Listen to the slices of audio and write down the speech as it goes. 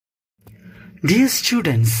Dear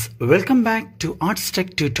students, welcome back to Arts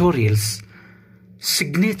Tech Tutorials,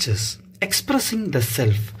 Signatures, Expressing the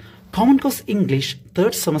Self, Common Course English,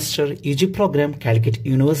 3rd semester UG program, Calicut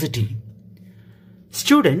University.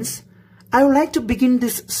 Students, I would like to begin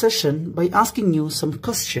this session by asking you some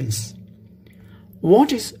questions.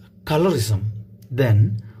 What is colorism?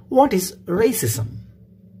 Then, what is racism?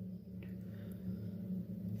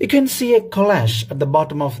 You can see a collage at the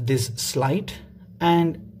bottom of this slide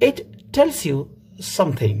and it tells you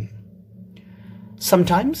something.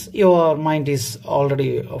 Sometimes your mind is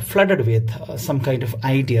already flooded with some kind of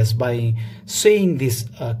ideas by seeing this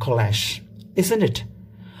collage, isn't it?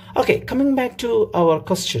 Okay, coming back to our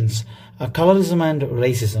questions, colorism and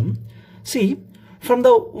racism. See, from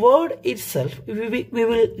the word itself, we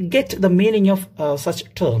will get the meaning of such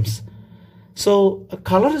terms. So,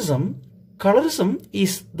 colorism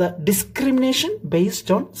is the discrimination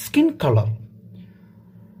based on skin color.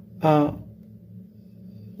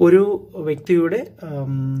 ഒരു വ്യക്തിയുടെ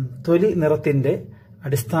തൊലി നിറത്തിന്റെ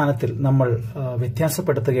അടിസ്ഥാനത്തിൽ നമ്മൾ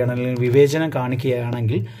വ്യത്യാസപ്പെടുത്തുകയാണെങ്കിൽ വിവേചനം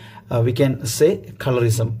കാണിക്കുകയാണെങ്കിൽ we can say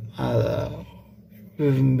colorism.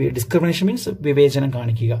 Discrimination means വിവേചനം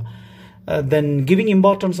കാണിക്കുക. Then giving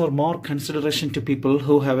importance or more consideration to people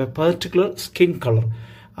who have a particular skin color.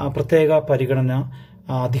 പ്രത്യേക പരിഗണന,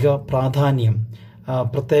 അധിക പ്രാധാന്യം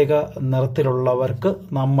പ്രത്യേക നിറത്തിലുള്ളവർക്ക്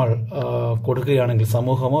നമ്മൾ കൊടുക്കുകയാണെങ്കിൽ,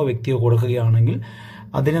 സമൂഹമോ വ്യക്തിയോ കൊടുക്കുകയാണെങ്കിൽ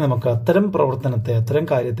അതിനെ നമുക്ക് അത്തരം പ്രവർത്തനത്തെ, അത്തരം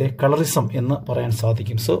കാര്യത്തെ കളറിസം എന്ന് പറയാൻ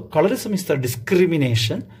സാധിക്കും. So colourism is the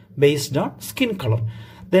discrimination based on skin colour.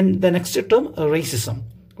 Then the next term racism.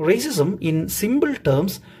 Racism in simple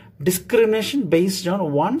terms discrimination based on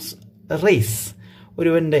once raise.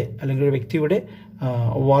 ഒരുവന്റെ അല്ലെങ്കിൽ ഒരു വ്യക്തിയുടെ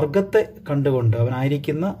വർഗത്തെ കണ്ടുകൊണ്ട്,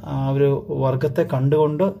 അവനായിരിക്കുന്ന ആ ഒരു വർഗത്തെ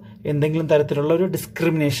കണ്ടുകൊണ്ട് എന്തെങ്കിലും തരത്തിലുള്ള ഒരു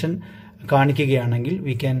discrimination കാണിക്കുകയാണെങ്കിൽ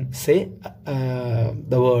we can say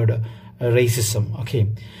the word racism. Okay,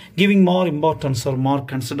 giving more importance or more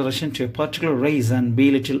consideration to a particular race and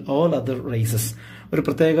belittle all other races. ഒരു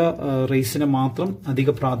പ്രത്യേക റേസിന് മാത്രം അധിക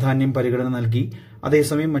പ്രാധാന്യം പരിഗണന നൽകി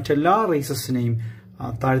അതേസമയം മറ്റെല്ലാ റേസസിനെയും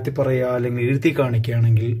താഴ്ത്തി പറയുക അല്ലെങ്കിൽ എഴുതി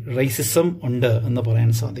കാണിക്കുകയാണെങ്കിൽ റേസിസം ഉണ്ട് എന്ന്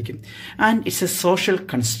പറയാൻ സാധിക്കും. And it's A social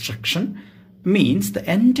construction, means the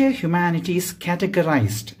entire humanity is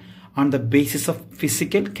categorised on the basis of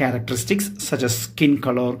physical characteristics such as skin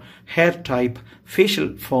color, hair type, facial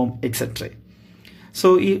form, etc. So,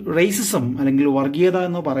 racism അല്ലെങ്കിൽ വർഗീയത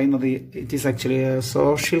എന്ന് പറയുന്നത് it is actually A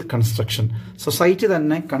social construction. Society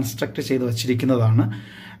തന്നെ construct ചെയ്ത് വച്ചിരിക്കുന്നതാണ്.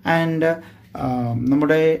 And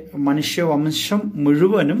നമ്മുടെ മനുഷ്യവംശം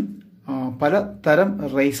മുഴുവനും പലതരം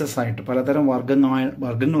races ആയിട്ട്, പലതരം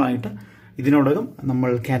വർഗങ്ങളായിട്ട് ഇതിനോടകം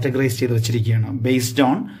നമ്മൾ കാറ്റഗറൈസ് ചെയ്ത് വച്ചിരിക്കുകയാണ്. ബേസ്ഡ്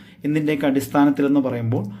ഓൺ എന്തിൻ്റെയൊക്കെ അടിസ്ഥാനത്തിൽ എന്ന്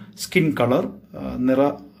പറയുമ്പോൾ സ്കിൻ കളർ, നിറ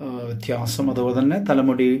വ്യത്യാസം, അതുപോലെ തന്നെ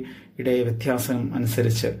തലമുടിയുടെ വ്യത്യാസം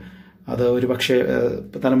അനുസരിച്ച് അത് ഒരു പക്ഷേ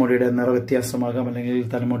തലമുടിയുടെ നിറ വ്യത്യാസമാകാം, അല്ലെങ്കിൽ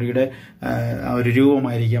തലമുടിയുടെ ഒരു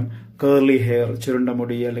രൂപമായിരിക്കാം, കേർലി ഹെയർ, ചുരുണ്ട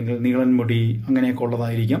മുടി അല്ലെങ്കിൽ നീളൻ മുടി, അങ്ങനെയൊക്കെ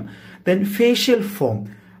ഉള്ളതായിരിക്കാം. ദെൻ ഫേഷ്യൽ ഫോം,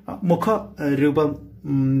 മുഖ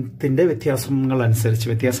രൂപത്തിന്റെ വ്യത്യാസങ്ങൾ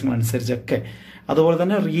അനുസരിച്ചൊക്കെ, അതുപോലെ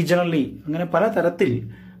തന്നെ റീജിയണലി, അങ്ങനെ പലതരത്തിൽ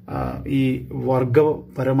ഈ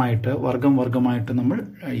വർഗമായിട്ട് നമ്മൾ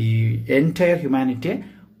ഈ എൻറ്റയർ ഹ്യൂമാനിറ്റിയെ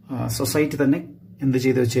സൊസൈറ്റി തന്നെ എന്ത്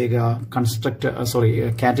ചെയ്ത് വെച്ചേക്കുക,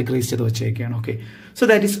 കാറ്റഗറൈസ് ചെയ്ത് വെച്ചേക്കുകയാണ്. Okay, so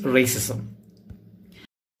that is racism.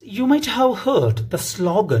 You might have heard the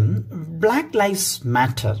slogan Black Lives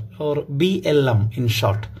Matter, or BLM in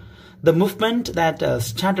short, the movement that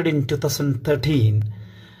started in 2013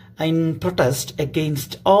 in protest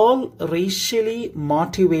against all racially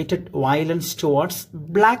motivated violence towards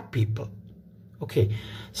black people. Okay,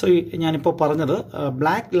 so ഞാനിപ്പോൾ പറഞ്ഞത്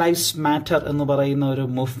black lives matter എന്ന് പറയുന്ന ഒരു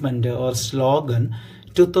movement or slogan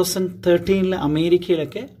 2013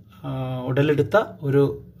 അമേരിക്കയിലൊക്കെ ഉടലെടുത്ത ഒരു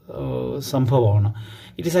സംഭവമാണ്.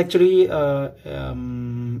 It is actually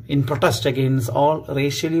in protest against all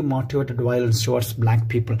racially motivated violence towards black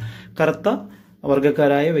people. കറുത്ത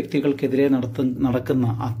വർഗക്കാരായ വ്യക്തികൾക്കെതിരെ നടക്കുന്ന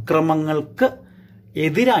അക്രമങ്ങൾക്ക്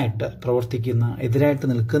എതിരായിട്ട്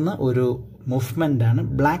നിൽക്കുന്ന ഒരു മൂവ്മെന്റാണ്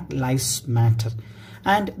black lives matter.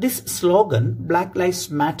 And this slogan black lives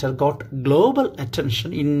matter got global attention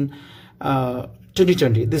in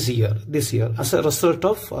 2020 this year as a result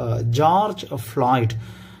of George Floyd.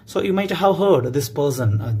 So you might have heard this person,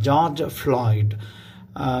 George Floyd,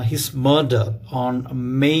 his murder on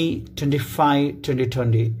May 25,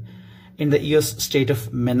 2020 in the US state of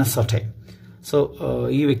Minnesota. So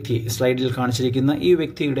ഈ വ്യക്തി സ്ലൈഡിൽ കാണിച്ചിരിക്കുന്ന ഈ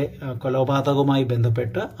വ്യക്തിയുടെ കൊലപാതകവുമായി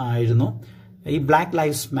ബന്ധപ്പെട്ട് ആയിരുന്നു ഈ ബ്ലാക്ക്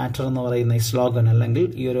ലൈവ്സ് മാറ്റർ എന്ന് പറയുന്ന ഈ സ്ലോഗൻ അല്ലെങ്കിൽ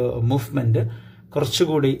ഈ ഒരു മൂവ്മെന്റ്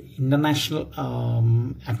കുറച്ചുകൂടി ഇന്റർനാഷണൽ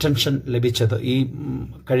അറ്റൻഷൻ ലഭിച്ചത് ഈ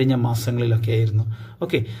കഴിഞ്ഞ മാസങ്ങളിലൊക്കെ ആയിരുന്നു.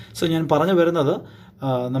 ഓക്കെ, സോ ഞാൻ പറഞ്ഞു വരുന്നത്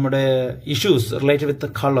നമ്മുടെ issues related with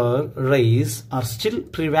colour, raise are still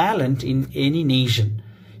പ്രിവാലന്റ് in any nation,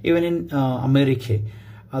 even in America.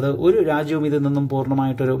 അത് ഒരു രാജ്യവും ഇതിൽ നിന്നും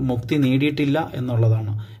പൂർണ്ണമായിട്ടൊരു മുക്തി നേടിയിട്ടില്ല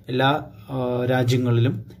എന്നുള്ളതാണ്. എല്ലാ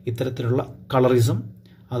രാജ്യങ്ങളിലും ഇത്തരത്തിലുള്ള കളറിസം,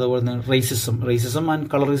 അതുപോലെ തന്നെ racism and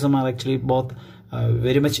colourism are actually both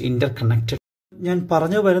very much interconnected. ഞാൻ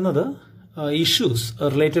പറഞ്ഞു വരുന്നത് issues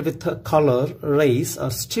related with colour, raise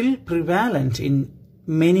are still പ്രിവാലന്റ് in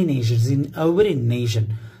many Nations, in every nation.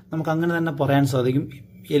 നമുക്ക് അങ്ങനെ തന്നെ പറയാൻ സാധിക്കും.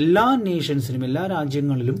 എല്ലാ നേഷൻസിലും, എല്ലാ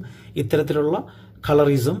രാജ്യങ്ങളിലും ഇത്തരത്തിലുള്ള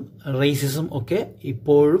കളറിസം, റേസിസം ഒക്കെ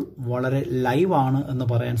ഇപ്പോഴും വളരെ ലൈവാണ് എന്ന്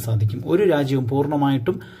പറയാൻ സാധിക്കും. ഒരു രാജ്യവും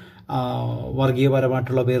പൂർണ്ണമായിട്ടും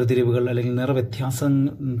വർഗീയപരമായിട്ടുള്ള വേർതിരിവുകൾ അല്ലെങ്കിൽ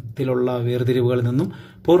നിറവ്യത്യാസത്തിലുള്ള വേർതിരിവുകളിൽ നിന്നും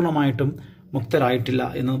പൂർണ്ണമായിട്ടും മുക്തരായിട്ടില്ല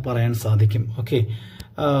എന്ന് പറയാൻ സാധിക്കും. Okay,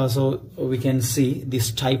 so we can see this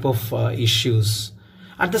type of issues.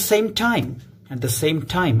 At the same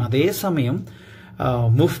time അതേസമയം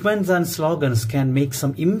movements and slogans can make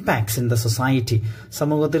some impacts in the society.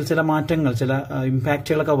 സമൂഹത്തിൽ ചില മാറ്റങ്ങൾ, ചില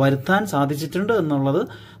ഇമ്പാക്റ്റുകളൊക്കെ വരുത്താൻ സാധിച്ചിട്ടുണ്ട് എന്നുള്ളത്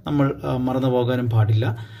നമ്മൾ മറന്നുപോകാനും പാടില്ല.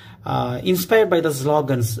 Inspired by the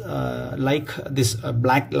slogans like this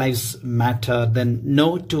Black Lives Matter, then No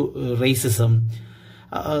to Racism,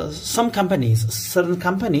 certain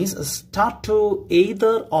companies start to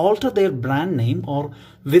either alter their brand name or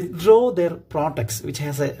withdraw their products which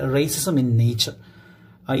has a racism in nature.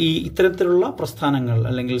 ഈ ഇത്തരത്തിലുള്ള പ്രസ്ഥാനങ്ങൾ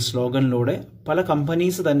അല്ലെങ്കിൽ സ്ലോഗനിലൂടെ പല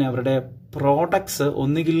companies തന്നെ അവരുടെ products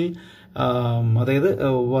ഒന്നുകിൽ അതായത്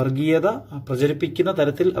വർഗീയത പ്രചരിപ്പിക്കുന്ന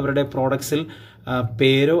തരത്തിൽ അവരുടെ പ്രോഡക്ട്സിൽ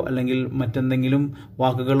പേരോ അല്ലെങ്കിൽ മറ്റെന്തെങ്കിലും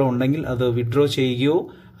വാക്കുകളോ ഉണ്ടെങ്കിൽ അത് വിഡ്രോ ചെയ്യുകയോ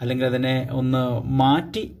അല്ലെങ്കിൽ അതിനെ ഒന്ന്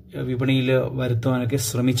മാറ്റി വിപണിയിൽ വരുത്തുവാനൊക്കെ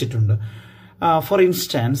ശ്രമിച്ചിട്ടുണ്ട്. For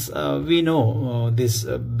instance, we know this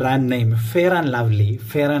brand name fair and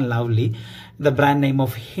lovely, the brand name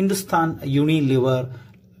of Hindustan Unilever.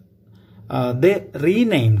 They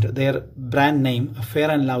renamed their brand name Fair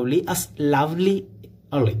and Lovely as Lovely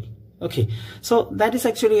only. Okay, so that is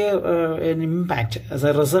actually an impact as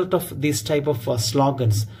a result of this type of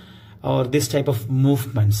slogans or this type of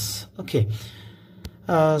movements. Okay,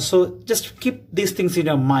 so just keep these things in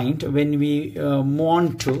your mind when we move on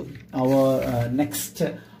to our next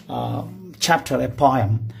chapter, a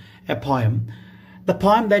poem. The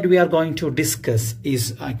poem that we are going to discuss is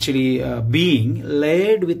actually being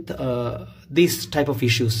layered with these type of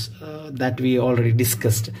issues that we already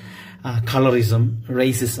discussed. Colorism,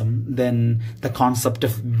 racism, then the concept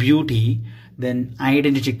of beauty, then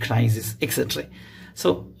identity crisis, etc. So,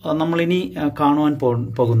 നമ്മളി കാണുവാൻ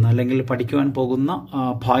പോകുന്ന അല്ലെങ്കിൽ പഠിക്കുവാൻ പോകുന്ന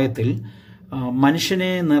ഭാഗത്തിൽ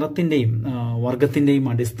മനുഷ്യനെ നിറത്തിന്റെയും വർഗത്തിന്റെയും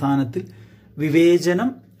അടിസ്ഥാനത്തിൽ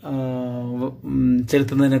വിവേചനം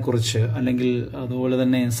ചെലുത്തുന്നതിനെ കുറിച്ച് അല്ലെങ്കിൽ അതുപോലെ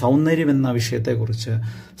തന്നെ സൗന്ദര്യം എന്ന വിഷയത്തെക്കുറിച്ച്,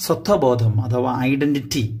 സ്വത്വബോധം അഥവാ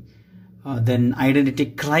ഐഡന്റിറ്റി, ദെൻ ഐഡന്റിറ്റി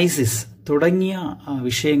ക്രൈസിസ് തുടങ്ങിയ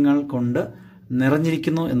വിഷയങ്ങൾ കൊണ്ട്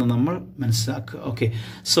നിറഞ്ഞിരിക്കുന്നു എന്ന് നമ്മൾ മനസ്സിലാക്കുക. Okay,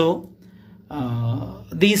 so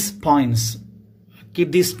keep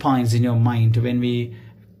these points in your mind when we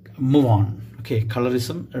move on. Okay,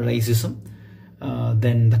 colorism, racism,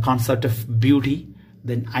 then the concept of beauty,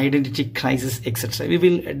 then identity crisis, etc. We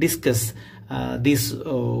will discuss these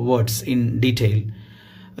words in detail.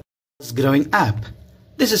 Growing up.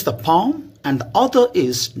 This is the poem and the author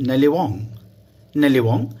is Nellie Wong. Nellie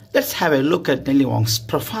Wong, let's have a look at Nellie Wong's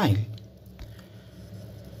profile.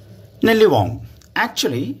 Nellie Wong,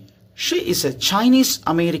 actually she is a Chinese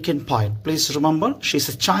American poet. Please remember, she is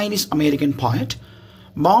a Chinese American poet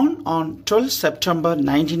born on 12 September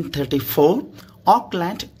 1934,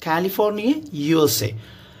 Oakland, California, USA.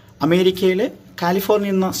 അമേരിക്കയിലെ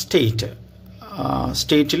California എന്ന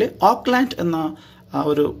സ്റ്റേറ്റിലെ Auckland എന്ന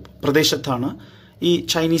ഒരു പ്രദേശത്താണ് ഈ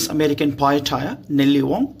Chinese American പോയറ്റായ നെല്ലി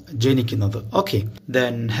Wong ജനിക്കുന്നത്. Okay,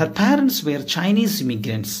 then her parents wear Chinese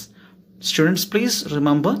immigrants. Students please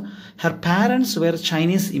remember, her parents wear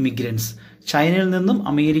Chinese immigrants. ചൈനയിൽ നിന്നും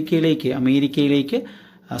അമേരിക്കയിലേക്ക്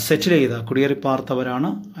സെറ്റിൽ ചെയ്ത കുടിയേറിപ്പാർത്തവരാണ്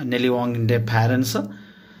നെല്ലി വോങ്ങിന്റെ parents.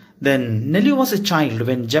 Then Nellie was a child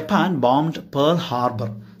when Japan bombed Pearl Harbor.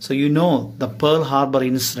 So you know the Pearl Harbor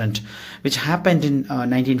incident which happened in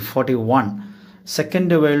 1941.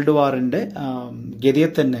 Second World War-ന്റെ ഗതിയെ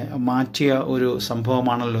തന്നെ മാറ്റിയ ഒരു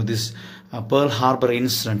സംഭവമാണല്ലോ this Pearl Harbor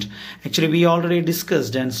incident. Actually, we already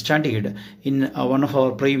discussed and studied in one of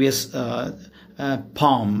our previous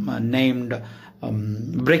poem named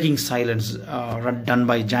Breaking Silence, done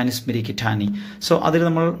by Janice Mirikitani. So അതിൽ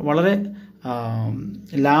നമ്മൾ വളരെ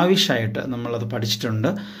ലാവിഷായിട്ട് നമ്മളത് പഠിച്ചിട്ടുണ്ട്.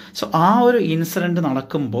 So ആ ഒരു ഇൻസിഡൻറ്റ്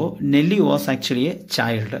നടക്കുമ്പോൾ നെല്ലി was actually A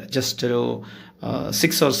child, just ഒരു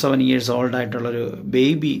 6 or 7 years old ആയിട്ടുള്ളൊരു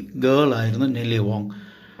ബേബി ഗേൾ ആയിരുന്നു നെല്ലി വോങ്.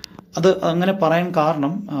 അത് അങ്ങനെ പറയാൻ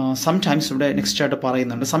കാരണം സംടൈംസ് ഇവിടെ നെക്സ്റ്റ് ആയിട്ട്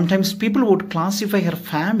പറയുന്നുണ്ട്, sometimes people would classify her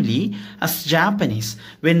family as Japanese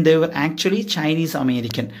when they were actually Chinese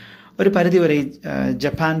American. ഒരു പരിധിവരെ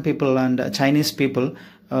Japan people and Chinese people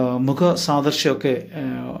മുഖ സാദൃശ്യമൊക്കെ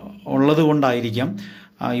ഉള്ളത് കൊണ്ടായിരിക്കാം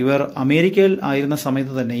ഇവർ അമേരിക്കയിൽ ആയിരുന്ന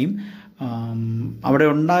സമയത്ത് തന്നെയും അവിടെ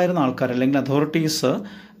ഉണ്ടായിരുന്ന ആൾക്കാർ അല്ലെങ്കിൽ അതോറിറ്റീസ്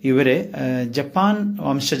ഇവരെ ജപ്പാൻ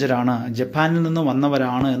വംശജരാണ്, ജപ്പാനിൽ നിന്ന്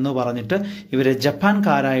വന്നവരാണ് എന്ന് പറഞ്ഞിട്ട് ഇവരെ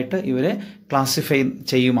ജപ്പാൻകാരായിട്ട് ഇവരെ ക്ലാസിഫൈ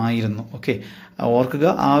ചെയ്യുമായിരുന്നു. ഓക്കെ,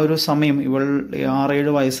 ഓർക്കുക ആ ഒരു സമയം ഇവൾ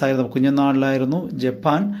 6-7 വയസ്സായിരുന്നു, കുഞ്ഞുനാളിലായിരുന്നു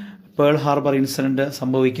ജപ്പാൻ പേൾ ഹാർബർ ഇൻസിഡൻറ്റ്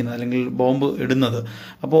സംഭവിക്കുന്നത് അല്ലെങ്കിൽ ബോംബ് ഇടുന്നത്.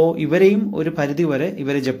 അപ്പോൾ ഇവരെയും ഒരു പരിധി വരെ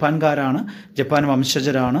ഇവർ ജപ്പാൻകാരാണ്, ജപ്പാൻ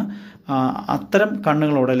വംശജരാണ്, അത്തരം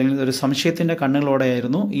കണ്ണുകളോടെ അല്ലെങ്കിൽ ഒരു സംശയത്തിൻ്റെ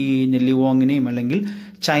കണ്ണുകളോടെയായിരുന്നു ഈ നെല്ലി വോങ്ങിനെയും അല്ലെങ്കിൽ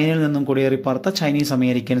ചൈനയിൽ നിന്നും കുടിയേറിപ്പാർത്ത ചൈനീസ്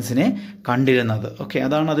അമേരിക്കൻസിനെ കണ്ടിരുന്നത്. ഓക്കെ,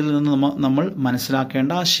 അതാണ് അതിൽ നിന്ന് നമ്മൾ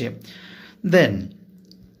മനസ്സിലാക്കേണ്ട ആശയം. ദെൻ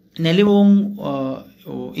നെല്ലി Wong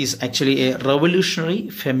is actually A revolutionary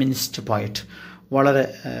feminist poet. വളരെ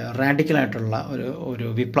റാഡിക്കലായിട്ടുള്ള ഒരു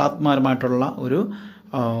വിപ്ലവാത്മകമായിട്ടുള്ള ഒരു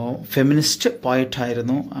ഫെമിനിസ്റ്റ്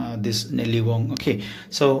പോയറ്റായിരുന്നു ദിസ് നെല്ലി വോങ്. ഓക്കെ,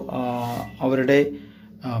 സോ അവരുടെ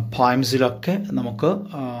പോയംസിലൊക്കെ നമുക്ക്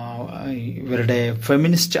ഇവരുടെ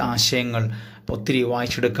ഫെമിനിസ്റ്റ് ആശയങ്ങൾ ഒത്തിരി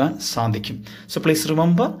വായിച്ചെടുക്കാൻ സാധിക്കും. So please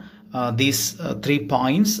remember these 3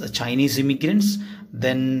 points: Chinese immigrants,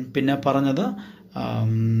 then പിന്നെ പറഞ്ഞത്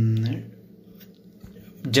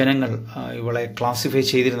ജനങ്ങൾ ഇവളെ ക്ലാസിഫൈ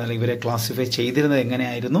ചെയ്തിരുന്നത് അല്ലെങ്കിൽ ഇവരെ ക്ലാസിഫൈ ചെയ്തിരുന്നത്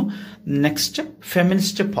എങ്ങനെയായിരുന്നു, നെക്സ്റ്റ്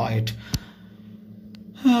ഫെമിനിസ്റ്റ് പോയറ്റ്.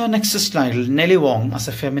 നെക്സ്റ്റ് സ്ലൈഡിൽ നെല്ലി Wong as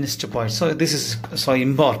A feminist poet. So this is so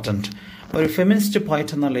important. ഒരു ഫെമിനിസ്റ്റ്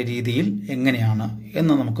പോയറ്റ് എന്നുള്ള രീതിയിൽ എങ്ങനെയാണ്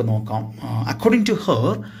എന്ന് നമുക്ക് നോക്കാം. According to her,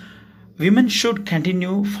 women should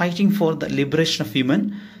continue fighting for the liberation of women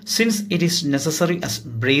since it is necessary as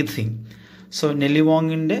breathing. So നെല്ലി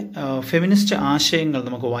വോങ്ങിൻ്റെ feminist ആശയങ്ങൾ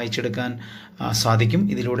നമുക്ക് വായിച്ചെടുക്കാൻ സാധിക്കും.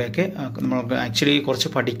 ഇതിലൂടെയൊക്കെ നമ്മൾക്ക് ആക്ച്വലി കുറച്ച്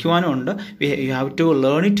പഠിക്കുവാനുമുണ്ട്. You have to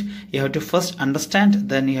learn it, you have to first understand,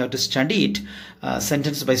 then you have to study it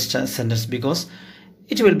sentence by sentence because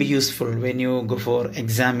it will be useful when you go for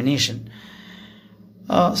examination.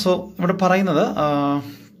 So ഇവിടെ പറയുന്നത്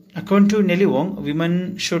according to Nelly Wong, women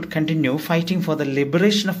should continue fighting for the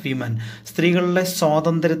liberation of women. സ്ത്രീകളുടെ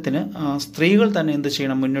സ്വാതന്ത്ര്യത്തിന് സ്ത്രീകൾ തന്നെ എന്ത്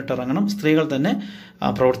ചെയ്യണം, മുന്നിട്ടിറങ്ങണം, സ്ത്രീകൾ തന്നെ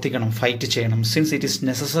പ്രവർത്തിക്കണം, ഫൈറ്റ് ചെയ്യണം. Since it is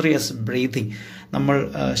necessary as breathing, നമ്മൾ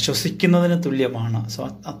ശ്വസിക്കുന്നതിന് തുല്യമാണ്. സോ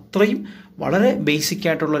അത്രയും വളരെ ബേസിക്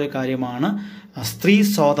ആയിട്ടുള്ളൊരു കാര്യമാണ് സ്ത്രീ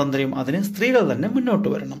സ്വാതന്ത്ര്യം. അതിന് സ്ത്രീകൾ തന്നെ മുന്നോട്ട്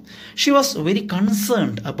വരണം. She was very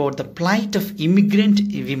concerned about the plight of immigrant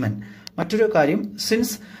women. മറ്റൊരു കാര്യം,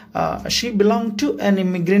 since she belong to an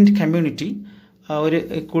immigrant community, ഒരു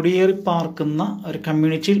കുടിയേറിപ്പാർക്കുന്ന ഒരു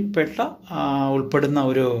കമ്മ്യൂണിറ്റിയിൽപ്പെട്ട ഉൾപ്പെടുന്ന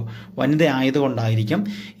ഒരു വനിത ആയതുകൊണ്ടായിരിക്കും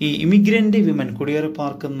ഈ ഇമിഗ്രൻ്റ് വിമൻ,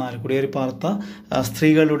 കുടിയേറിപ്പാർത്ത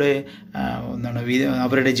സ്ത്രീകളുടെ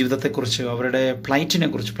അവരുടെ ജീവിതത്തെക്കുറിച്ച്, അവരുടെ പ്ലൈറ്റിനെ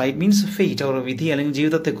കുറിച്ച്, പ്ലൈറ്റ് മീൻസ് ഫെയ്റ്റ്, അവർ വിധി അല്ലെങ്കിൽ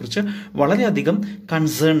ജീവിതത്തെക്കുറിച്ച് വളരെയധികം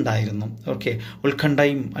കൺസേൺഡ് ആയിരുന്നു. ഓക്കെ,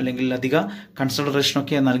 ഉത്കണ്ഠയും അല്ലെങ്കിൽ അധിക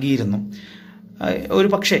കൺസിഡറേഷനൊക്കെ നൽകിയിരുന്നു. ഒരു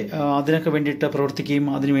പക്ഷേ അതിനൊക്കെ വേണ്ടിയിട്ട് പ്രവർത്തിക്കുകയും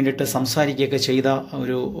അതിന് വേണ്ടിയിട്ട് സംസാരിക്കുകയൊക്കെ ചെയ്ത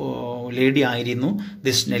ഒരു ലേഡി ആയിരുന്നു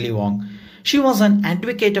ദിസ് നെല്ലി Wong. She was an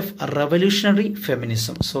advocate of revolutionary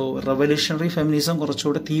feminism. So revolutionary feminism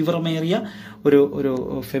കുറച്ചുകൂടെ തീവ്രമേറിയ ഒരു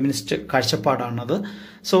ഫെമിനിസ്റ്റ് കാഴ്ചപ്പാടാണത്.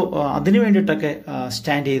 സോ അതിനു വേണ്ടിയിട്ടൊക്കെ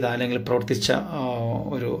സ്റ്റാൻഡ് ചെയ്ത അല്ലെങ്കിൽ പ്രവർത്തിച്ച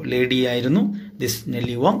ഒരു ലേഡി ആയിരുന്നു ദിസ്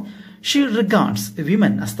നെല്ലി Wong. She regards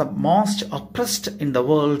women as the most oppressed in the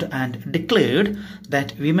world and declared that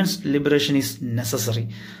women's liberation is necessary.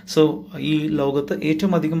 So ഈ ലോകത്ത്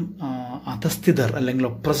ഏറ്റവും അധികം അധസ്ഥിതർ അല്ലെങ്കിൽ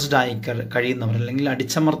ഒപ്രസ്ഡ് ആയി കഴിയുന്നവർ അല്ലെങ്കിൽ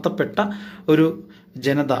അടിച്ചമർത്തപ്പെട്ട ഒരു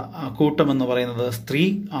ജനത കൂട്ടമെന്ന് പറയുന്നത് സ്ത്രീ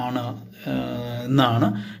ആണ് എന്നാണ്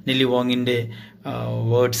നെല്ലി വോങ്ങിൻ്റെ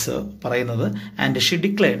വേർഡ്സ് പറയുന്നത്. And she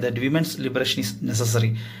declared that women's liberation is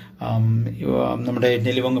necessary. നമ്മുടെ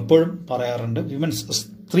നെല്ലി വോങ് എപ്പോഴും പറയാറുണ്ട്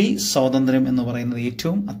സ്ത്രീ സ്വാതന്ത്ര്യം എന്ന് പറയുന്നത്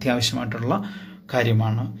ഏറ്റവും അത്യാവശ്യമായിട്ടുള്ള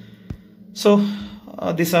കാര്യമാണ്. So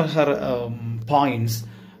these are her points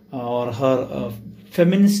or her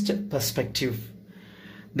feminist perspective.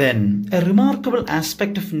 Then, a remarkable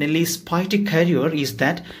aspect of Nelly's poetic career is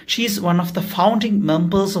that she is one of the founding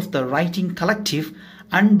members of the writing collective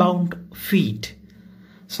Unbound Feet.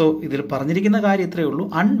 So ഇതിൽ പറഞ്ഞിരിക്കുന്ന കാര്യം ഇത്രയേ ഉള്ളൂ.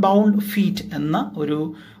 Unbound feet എന്ന ഒരു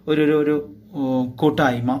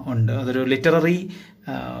കൂട്ടായ്മ ഉണ്ട്. അതൊരു ലിറ്റററി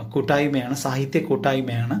കൂട്ടായ്മയാണ്, സാഹിത്യ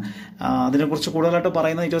കൂട്ടായ്മയാണ്. അതിനെക്കുറിച്ച് കൂടുതലായിട്ട്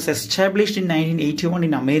പറയുന്നത് it was established in 1981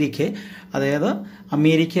 in America. അതായത്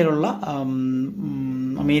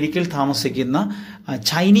അമേരിക്കയിൽ താമസിക്കുന്ന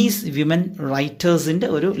ചൈനീസ് വിമൻ റൈറ്റേഴ്സിൻ്റെ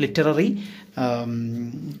ഒരു ലിറ്റററി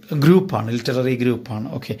ഗ്രൂപ്പാണ്, ലിറ്റററി ഗ്രൂപ്പാണ്.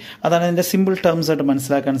 ഓക്കെ, അതാണ് അതിൻ്റെ സിമ്പിൾ ടേംസ് ആയിട്ട്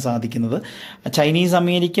മനസ്സിലാക്കാൻ സാധിക്കുന്നത്. Chinese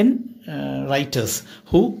American writers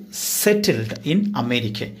who settled in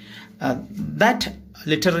America, that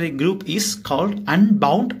literary group is called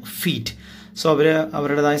unbound feet. So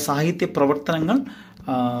അവരുടേതായ സാഹിത്യ പ്രവർത്തനങ്ങൾ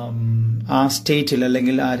ആ സ്റ്റേറ്റിൽ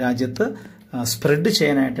അല്ലെങ്കിൽ ആ രാജ്യത്ത് സ്പ്രെഡ്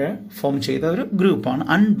ചെയ്യാനായിട്ട് ഫോം ചെയ്ത ഒരു ഗ്രൂപ്പാണ്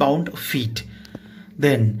unbound feet.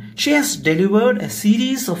 Then she has delivered a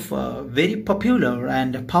series of very popular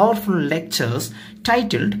and powerful lectures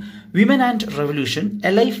titled Women and Revolution,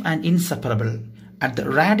 Alive and Inseparable at the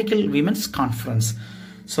Radical Women's Conference.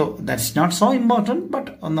 So that's not so important, but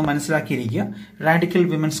ഒന്ന് മനസ്സിലാക്കിയിരിക്കുക, radical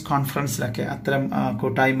women's കോൺഫറൻസിലൊക്കെ അത്തരം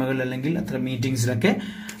കൂട്ടായ്മകൾ അല്ലെങ്കിൽ അത്തരം മീറ്റിംഗ്സിലൊക്കെ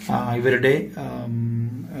ഇവരുടെ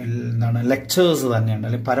എന്താണ് lectures തന്നെയാണ്,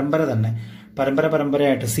 അല്ലെങ്കിൽ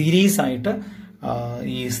പരമ്പരയായിട്ട് series ആയിട്ട്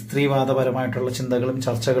ഈ സ്ത്രീവാദപരമായിട്ടുള്ള ചിന്തകളും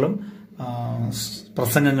ചർച്ചകളും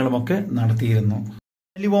പ്രസംഗങ്ങളുമൊക്കെ നടത്തിയിരുന്നു.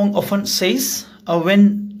 Wong often says, when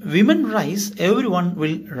women rise, everyone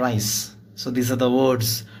will rise. So these are the words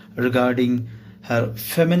regarding her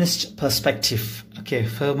feminist perspective, okay,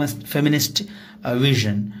 feminist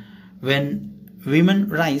vision. When women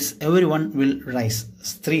rise, everyone will rise.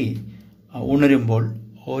 സ്ത്രീ ഉണരുമ്പോൾ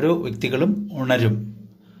ഓരോ വ്യക്തികളും ഉണരും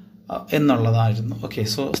എന്നുള്ളതായിരുന്നു. ഓക്കെ,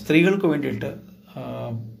 സോ സ്ത്രീകൾക്ക് വേണ്ടിയിട്ട്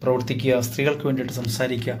പ്രവർത്തിക്കുക, സ്ത്രീകൾക്ക് വേണ്ടിയിട്ട്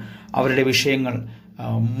സംസാരിക്കുക, അവരുടെ വിഷയങ്ങൾ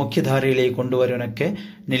മുഖ്യധാരയിലേക്ക് കൊണ്ടുവരാനൊക്കെ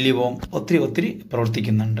നെല്ലി വോങ് ഒത്തിരി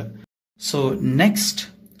പ്രവർത്തിക്കുന്നുണ്ട്. So next,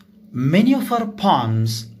 many of her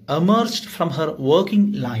poems emerged from her working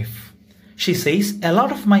life. She says, a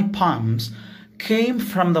lot of my poems came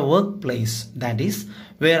from the workplace, that is,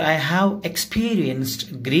 where I have experienced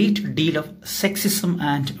a great deal of sexism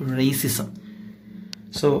and racism.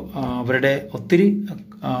 So അവരുടെ ഒത്തിരി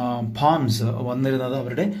poems വന്നിരുന്നത്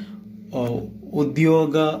അവരുടെ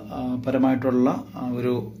ഉദ്യോഗപരമായിട്ടുള്ള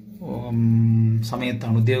ഒരു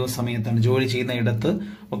ഉദ്യോഗ സമയത്താണ്, ജോലി ചെയ്യുന്ന ഇടത്ത്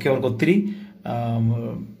ഒക്കെ അവർക്ക് ഒത്തിരി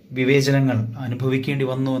വിവേചനങ്ങൾ അനുഭവിക്കേണ്ടി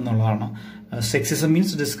വന്നു എന്നുള്ളതാണ്. Sexism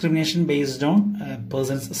means discrimination based on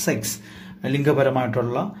persons sex,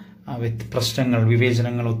 ലിംഗപരമായിട്ടുള്ള പ്രശ്നങ്ങൾ,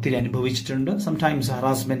 വിവേചനങ്ങൾ ഒത്തിരി അനുഭവിച്ചിട്ടുണ്ട്. സംടൈംസ്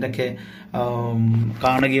ഹറാസ്മെന്റ് ഒക്കെ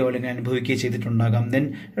കാണുകയോ അല്ലെങ്കിൽ അനുഭവിക്കുകയോ ചെയ്തിട്ടുണ്ടാകാം. ദെൻ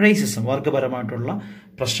റേസിസം, വർഗപരമായിട്ടുള്ള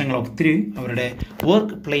പ്രശ്നങ്ങൾ ഒത്തിരി അവരുടെ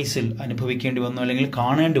വർക്ക് പ്ലേസിൽ അനുഭവിക്കേണ്ടി വന്നു അല്ലെങ്കിൽ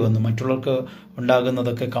കാണേണ്ടി വന്നു. മറ്റുള്ളവർക്ക്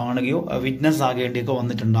ഉണ്ടാകുന്നതൊക്കെ കാണുകയോ witness ആകേണ്ടിയൊക്കെ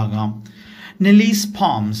വന്നിട്ടുണ്ടാകാം. Nellie's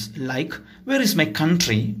poems like Where is My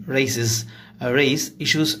Country raise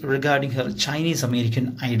issues regarding her Chinese American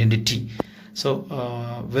identity. So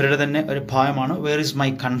ഇവരുടെ തന്നെ ഒരു പോയമാണ് വേർ ഇസ് മൈ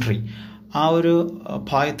കൺട്രി. ആ ഒരു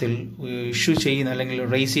പോയത്തിൽ ഇഷ്യൂ ചെയ്യുന്ന അല്ലെങ്കിൽ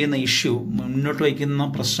റേസ് ചെയ്യുന്ന ഇഷ്യൂ, മുന്നോട്ട് വയ്ക്കുന്ന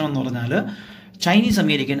പ്രശ്നം എന്ന് പറഞ്ഞാൽ ചൈനീസ്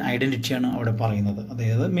അമേരിക്കൻ ഐഡന്റിറ്റിയാണ് അവിടെ പറയുന്നത്.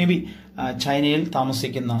 അതായത് മേ ബി അമേരിക്കയിൽ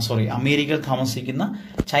താമസിക്കുന്ന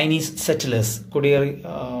ചൈനീസ് സെറ്റിലേഴ്സ്, കുടിയേറി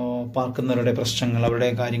പാർക്കുന്നവരുടെ പ്രശ്നങ്ങൾ, അവരുടെ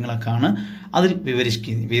കാര്യങ്ങളൊക്കെയാണ് അതിൽ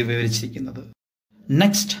വിവരിച്ചിരിക്കുന്നത്.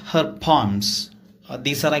 Next, her poems.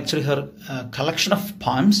 These are actually her collection of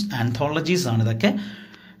poems, anthologies ആണ് ഇതൊക്കെ.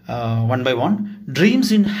 One by one, Dreams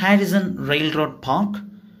in Harrison Railroad Park,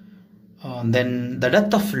 then The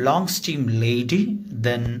Death of Long Steam Lady,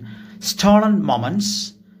 then Stolen Moments,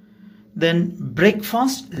 then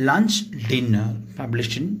Breakfast, Lunch, Dinner,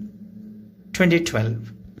 published in 2012.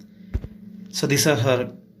 So these are her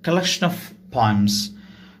collection of poems.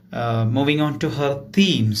 Moving on to her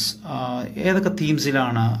themes. ഏതൊക്കെ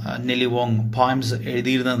തീംസിലാണ് നെല്ലി Wong poems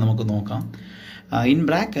എഴുതിയിരുന്നത് നമുക്ക് നോക്കാം. In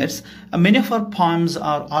brackets, many of her poems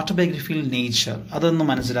R autobiographical nature. അതൊന്ന്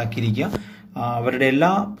മനസ്സിലാക്കിയിരിക്കുക. അവരുടെ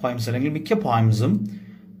എല്ലാ പോയംസും അല്ലെങ്കിൽ മിക്ക പോയംസും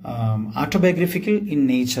ഓട്ടോബയോഗ്രഫിക്കൽ ഇൻ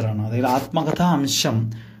നേച്ചറാണ്. അതായത് ആത്മകഥാ അംശം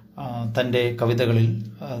തൻ്റെ കവിതകളിൽ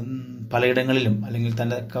പലയിടങ്ങളിലും അല്ലെങ്കിൽ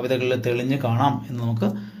തൻ്റെ കവിതകളിൽ തെളിഞ്ഞ് കാണാം എന്ന് നമുക്ക്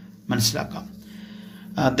മനസ്സിലാക്കാം.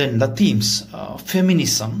 Then the themes,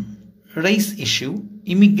 feminism, race issue,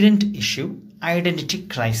 immigrant issue, identity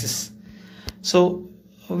crisis. So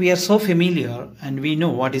we are so familiar and we know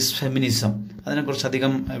what is feminism. അതിനെക്കുറിച്ച്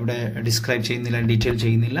അധികം ഇവിടെ ഡിസ്ക്രൈബ് ചെയ്യുന്നില്ല, ഡീറ്റെയിൽ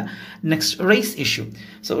ചെയ്യുന്നില്ല. Next, raise issue.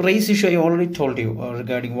 So raise issue I already told you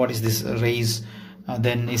regarding what is this raise,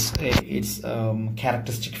 then its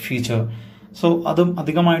characteristic feature. So അതും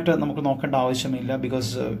അധികമായിട്ട് നമുക്ക് നോക്കേണ്ട ആവശ്യമില്ല,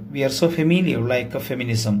 because we are so familiar like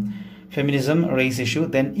feminism, race issue,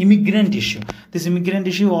 then immigrant issue. This immigrant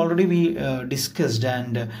issue already we discussed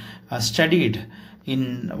and studied in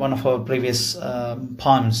one of our previous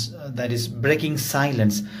poems, that is Breaking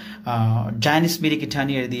Silence. Janice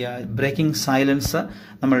Mirikitani എഴുതിയ breaking silence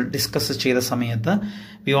നമ്മൾ discuss ചെയ്ത സമയത്ത്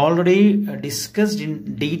we already discussed in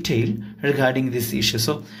detail regarding this issue.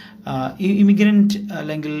 So immigrant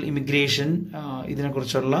അല്ലെങ്കിൽ immigration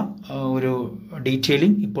ഇതിനെക്കുറിച്ചുള്ള ഒരു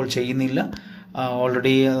detailing ഇപ്പോൾ ചെയ്യുന്നില്ല,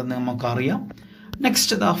 already നമുക്കറിയാം.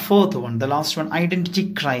 Next the fourth one, the last one,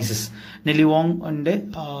 identity crisis. നെല്ലി വോങ്ങിന്റെ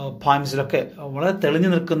പോയംസിലൊക്കെ വളരെ തെളിഞ്ഞു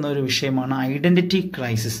നിൽക്കുന്ന ഒരു വിഷയമാണ് ഐഡന്റിറ്റി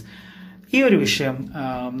ക്രൈസിസ്. ഈ ഒരു വിഷയം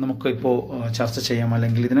നമുക്ക് ഇപ്പോൾ ചർച്ച ചെയ്യാം,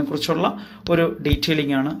 അല്ലെങ്കിൽ ഇതിനെക്കുറിച്ചുള്ള ഒരു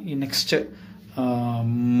ഡീറ്റെയിലിംഗ് ആണ് ഈ നെക്സ്റ്റ്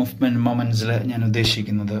മൊമെന്റ്സിൽ ഞാൻ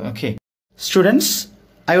ഉദ്ദേശിക്കുന്നത്. Okay students,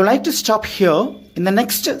 I would like to stop here. In the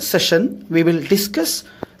next session, we will discuss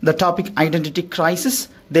the topic identity crisis.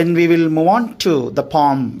 Then we will move on to the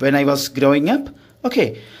poem When I Was Growing Up. Okay,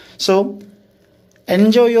 so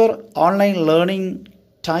enjoy your online learning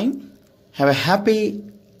time. Have a happy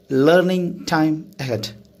learning time ahead.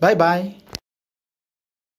 Bye-bye.